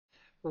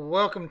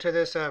Welcome to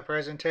this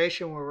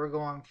presentation where we're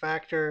going to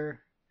factor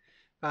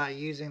by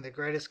using the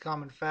greatest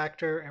common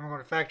factor, and we're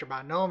going to factor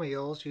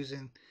binomials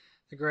using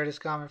the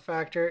greatest common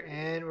factor,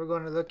 and we're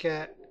going to look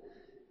at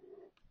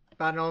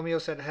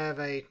binomials that have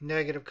a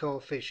negative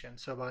coefficient.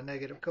 So by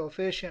negative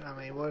coefficient, I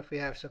mean, what if we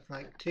have something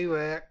like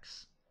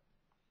 2x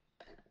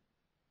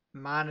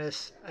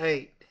minus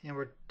 8, and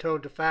we're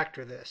told to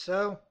factor this?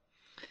 So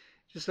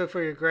just look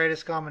for your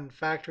greatest common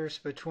factors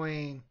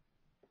between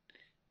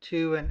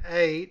 2 and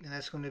 8, and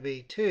that's going to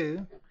be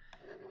 2.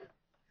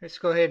 Let's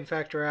go ahead and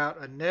factor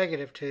out a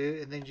negative 2,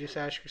 and then just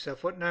ask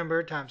yourself what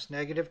number times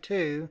negative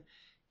 2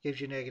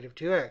 gives you negative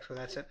 2x? Well,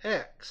 that's an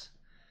x.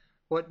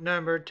 What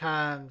number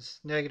times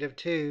negative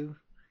 2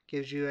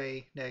 gives you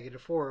a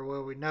negative 4?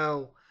 Well, we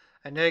know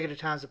a negative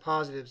times a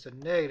positive is a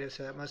negative,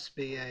 so that must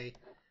be a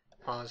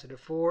positive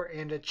 4.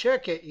 And to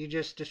check it, you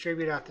just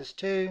distribute out this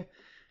 2.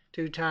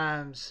 2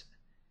 times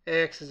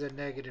x is a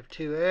negative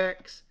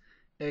 2x.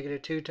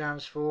 Negative 2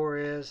 times 4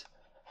 is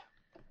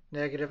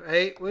negative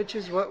 8, which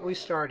is what we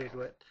started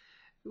with.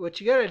 What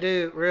you got to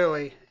do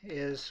really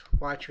is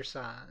watch your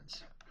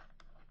signs.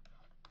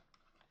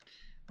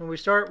 When we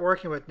start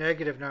working with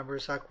negative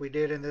numbers like we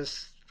did in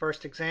this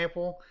first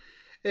example,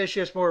 it's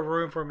just more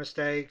room for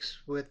mistakes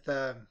with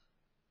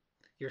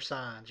your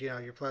signs,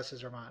 your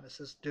pluses or minuses.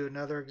 Let's do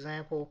another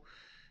example.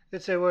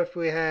 Let's say what if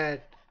we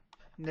had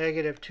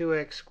negative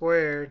 2x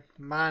squared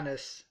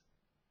minus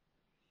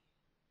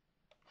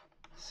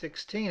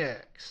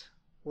 16x.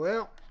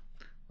 Well,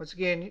 once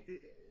again,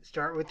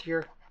 start with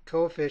your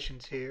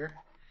coefficients here.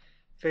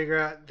 Figure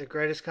out the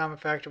greatest common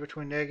factor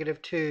between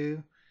negative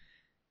 2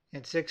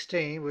 and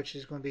 16, which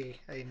is going to be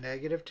a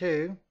negative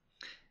 2.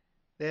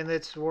 Then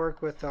let's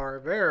work with our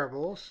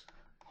variables.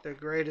 The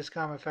greatest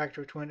common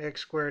factor between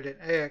x squared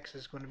and x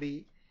is going to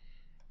be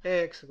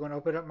x. I'm going to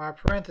open up my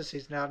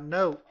parentheses. Now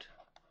note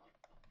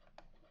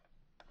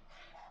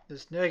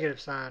this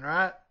negative sign,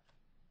 right?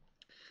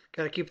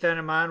 Got to keep that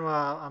in mind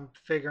while I'm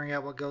figuring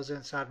out what goes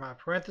inside my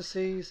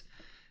parentheses.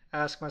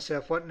 Ask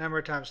myself what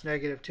number times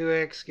negative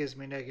 2x gives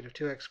me negative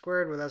 2x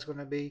squared. Well, that's going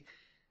to be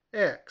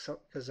x,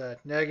 because a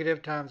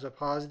negative times a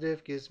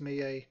positive gives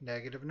me a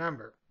negative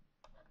number.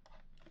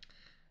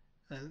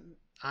 And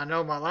I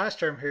know my last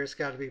term here has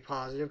got to be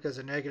positive because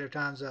a negative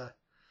times a,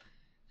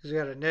 because we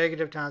got a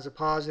negative times a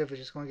positive, which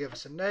is going to give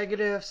us a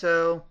negative.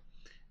 So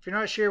if you're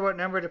not sure what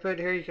number to put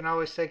here, you can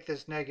always take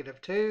this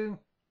negative 2,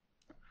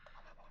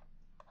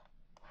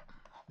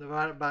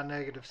 divide it by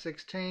negative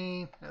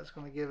 16. That's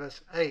going to give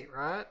us 8,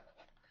 right?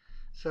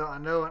 So I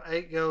know an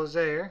 8 goes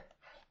there.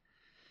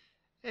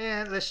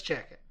 And let's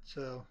check it.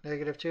 So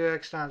negative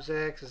 2x times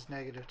x is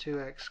negative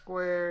 2x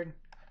squared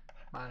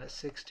minus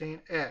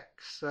 16x.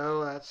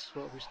 So that's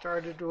what we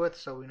started with,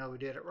 so we know we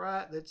did it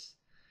right. Let's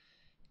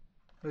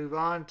move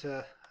on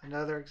to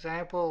another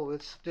example.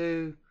 Let's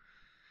do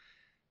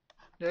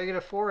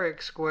negative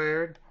 4x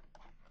squared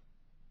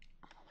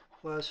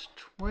plus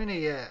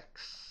 20x.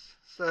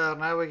 So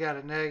now we got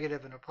a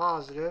negative and a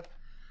positive.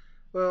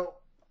 Well,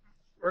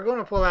 we're going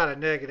to pull out a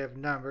negative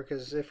number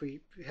because if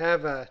we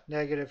have a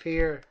negative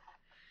here,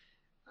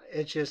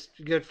 it's just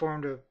good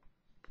form to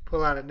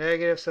pull out a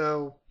negative.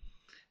 So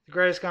the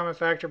greatest common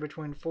factor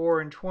between 4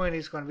 and 20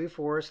 is going to be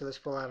 4. So let's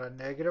pull out a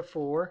negative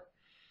 4.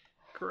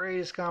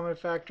 Greatest common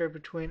factor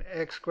between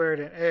x squared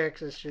and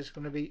x is just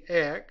going to be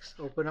x.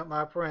 Open up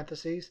my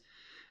parentheses.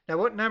 Now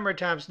what number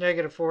times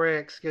negative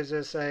 4x gives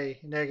us a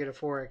negative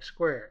 4x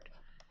squared?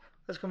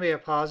 That's going to be a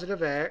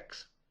positive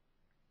x.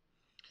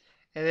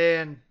 And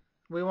then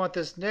we want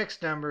this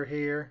next number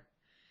here.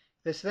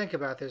 Let's think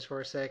about this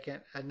for a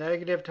second. A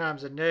negative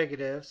times a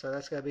negative, so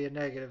that's got to be a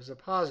negative, is a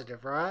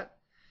positive, right?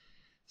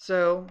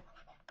 So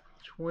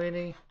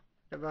 20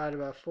 divided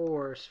by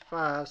 4 is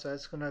 5, so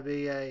that's going to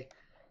be a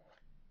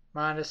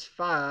minus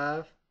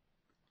 5.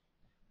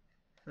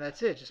 And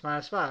that's it, just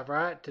minus 5,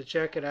 right? To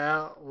check it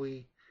out,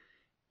 we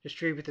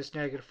distribute this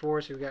negative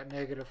 4, so we've got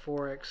negative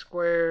 4x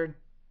squared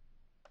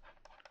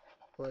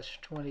plus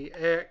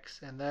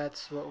 20x, and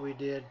that's what we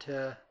did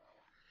to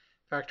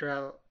factor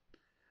out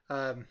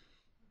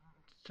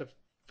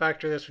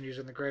factor this one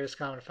using the greatest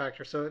common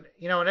factor. So,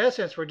 in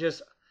essence, we're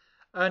just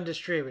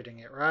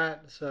undistributing it, right?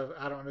 So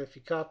I don't know if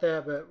you caught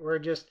that, but we're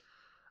just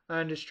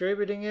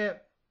undistributing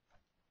it.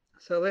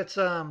 So let's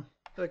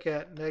look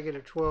at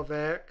negative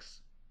 12x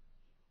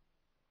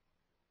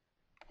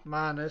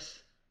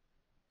minus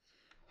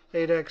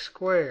 8x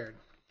squared.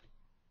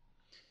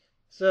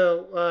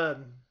 So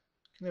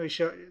let me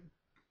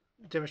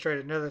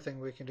demonstrate another thing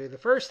we can do. The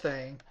first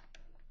thing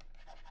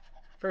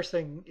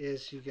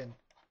is you can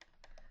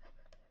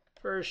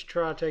first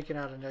try taking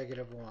out a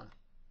negative 1.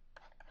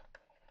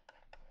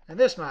 And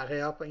this might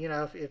help.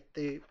 If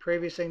the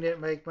previous thing didn't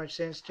make much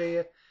sense to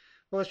you,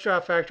 well, let's try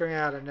factoring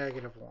out a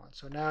negative 1.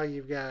 So now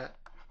you've got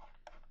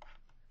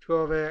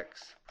 12x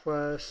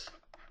plus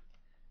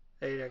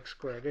 8x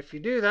squared. If you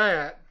do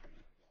that,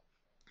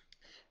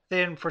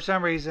 then for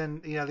some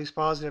reason, these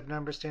positive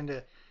numbers tend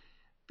to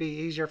be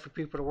easier for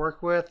people to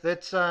work with.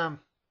 Let's go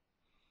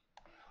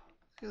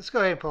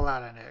ahead and pull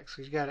out an x.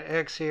 So you've got an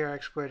x here,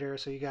 x squared here,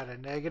 so you got a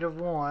negative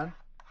 1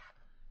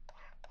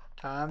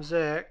 times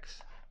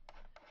x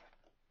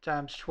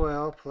times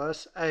 12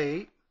 plus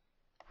 8x.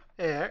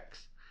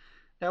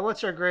 Now,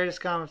 what's our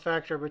greatest common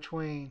factor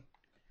between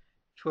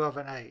 12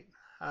 and 8?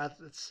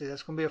 Let's see,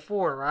 that's going to be a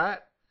 4, right?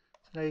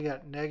 So now you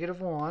got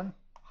negative 1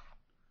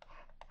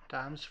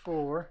 times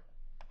 4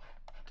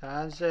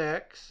 times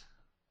x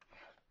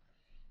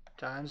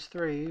times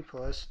 3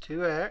 plus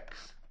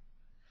 2x.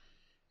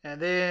 And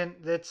then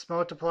let's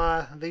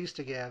multiply these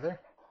together.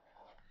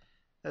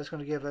 That's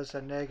going to give us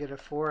a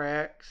negative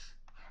 4x.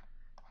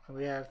 And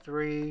we have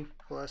 3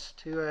 plus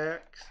 2x.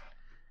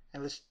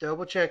 And let's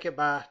double check it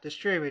by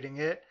distributing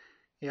it.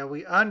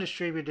 We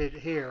undistributed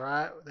it here,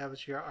 right? That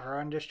was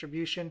our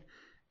undistribution.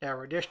 Now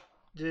we're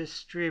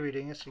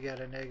distributing it, so you got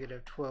a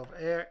negative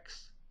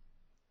 12x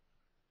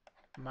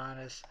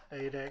minus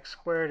 8x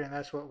squared, and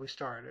that's what we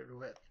started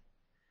with.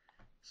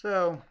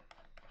 So,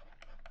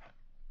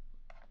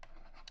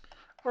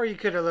 or you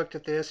could have looked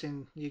at this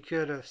and you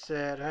could have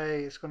said,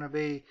 hey, it's going to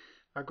be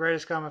my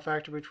greatest common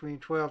factor between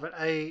 12 and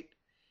 8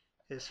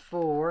 is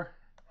 4.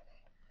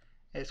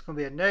 It's going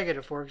to be a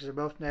negative 4 because they're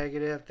both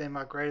negative. Then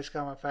my greatest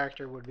common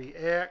factor would be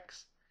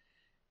x.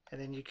 And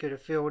then you could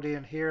have filled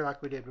in here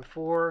like we did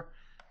before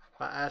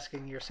by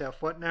asking yourself,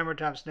 what number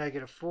times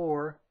negative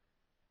 4?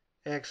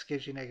 X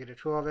gives you negative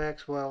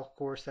 12x. Well, of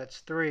course, that's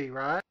 3,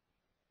 right?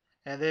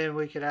 And then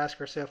we could ask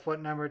ourselves,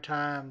 what number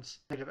times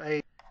negative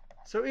 8?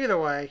 So either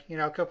way,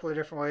 a couple of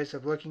different ways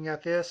of looking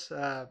at this.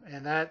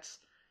 And that's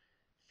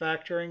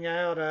factoring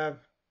out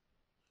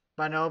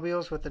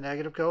binomials with the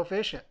negative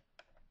coefficient.